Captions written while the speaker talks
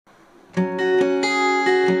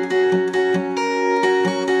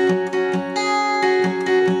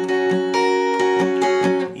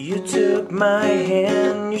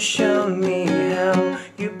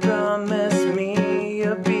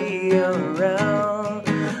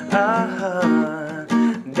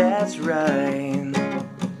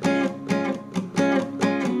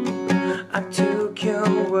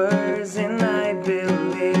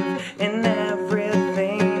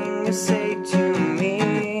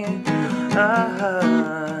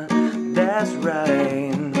That's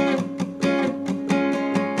right.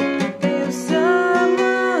 If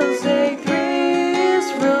someone say 3 years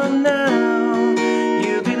from now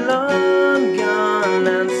you'll be long gone,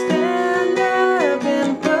 and stand up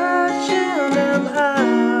and pushing them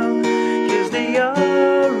out, 'cause they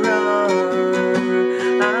all wrong.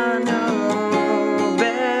 I know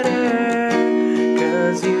better,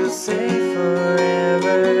 'cause you say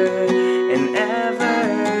forever and ever.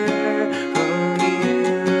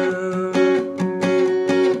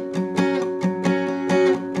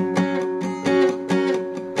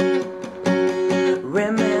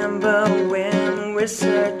 Remember when we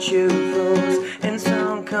search you fools and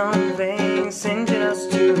some convincing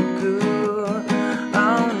just too good.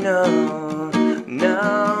 Oh no, no,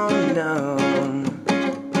 no.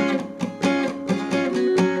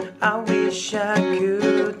 I wish I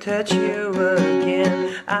could touch you again.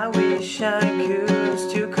 I wish I could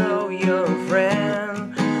still call your friend.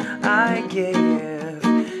 I give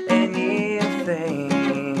anything.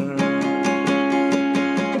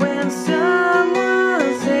 When someone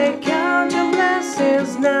say count your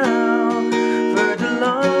blessings now for the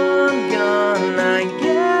long gone, I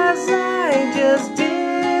guess I just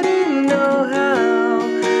didn't know how.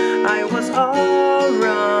 I was all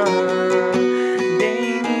wrong, they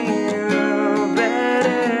knew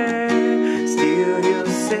better. Still you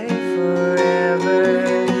say forever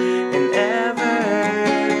and ever.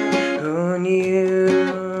 Who knew?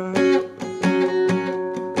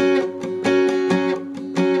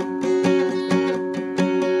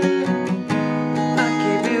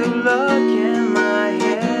 Look in my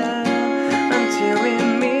head until we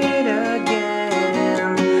meet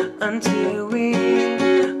again. Until we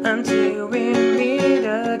meet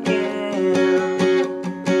again.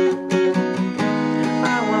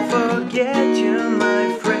 I won't forget you, my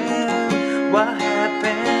friend. What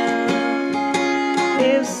happened?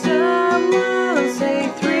 If someone say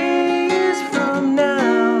 3 years from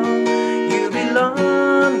now you'll be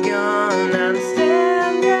long gone, and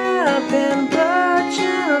stand up and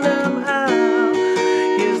them out,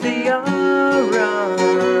 'cause they are wrong.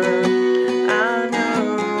 I know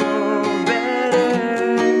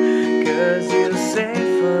better, 'cause you say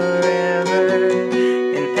forever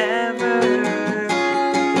and ever.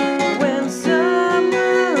 When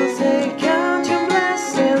someone say count your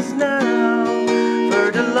blessings now